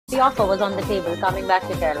The offer was on the table coming back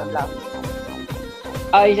to Kerala Blast.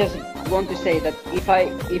 I just want to say that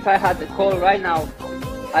if I had a call right now,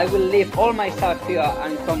 I will leave all my stuff here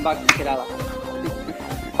and come back to Kerala.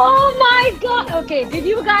 Oh my God! Okay, did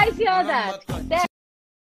you guys hear that?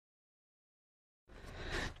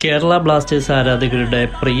 Kerala Blasters ആരാധകരുടെ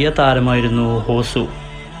പ്രിയ താരമായിരുന്നു ഹോസു.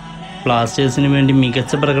 ബ്ലാസ്റ്റേഴ്സിന് വേണ്ടി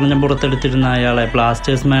മികച്ച പ്രകടനം പുറത്തെടുത്തിരുന്ന അയാളെ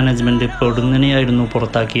Blasters management പൊടുന്നനെയായിരുന്നു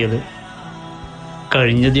പുറത്താക്കിയത്.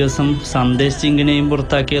 കഴിഞ്ഞ ദിവസം സന്ദേശ് സിംഗിനെയും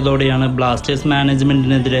പുറത്താക്കിയതോടെയാണ് ബ്ലാസ്റ്റേഴ്സ്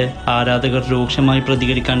മാനേജ്മെൻറ്റിനെതിരെ ആരാധകർ രൂക്ഷമായി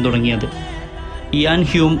പ്രതികരിക്കാൻ തുടങ്ങിയത്. ഇയാൻ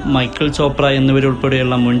ഹ്യൂം, മൈക്കിൾ ചോപ്ര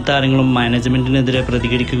എന്നിവരുൾപ്പെടെയുള്ള മുൻ താരങ്ങളും മാനേജ്മെൻറ്റിനെതിരെ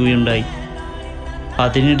പ്രതികരിക്കുകയുണ്ടായി.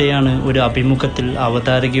 അതിനിടെയാണ് ഒരു അഭിമുഖത്തിൽ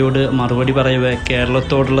അവതാരകയോട് മറുപടി പറയവേ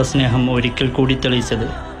കേരളത്തോടുള്ള സ്നേഹം ഒരിക്കൽ കൂടി തെളിയിച്ചത്.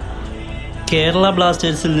 കേരള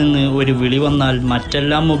ബ്ലാസ്റ്റേഴ്സിൽ നിന്ന് ഒരു വിളി വന്നാൽ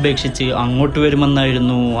മറ്റെല്ലാം ഉപേക്ഷിച്ച് അങ്ങോട്ട്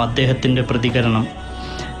വരുമെന്നായിരുന്നു അദ്ദേഹത്തിൻ്റെ പ്രതികരണം.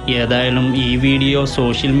 ഏതായാലും ഈ വീഡിയോ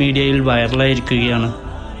സോഷ്യൽ മീഡിയയിൽ വൈറലായിരിക്കുകയാണ്.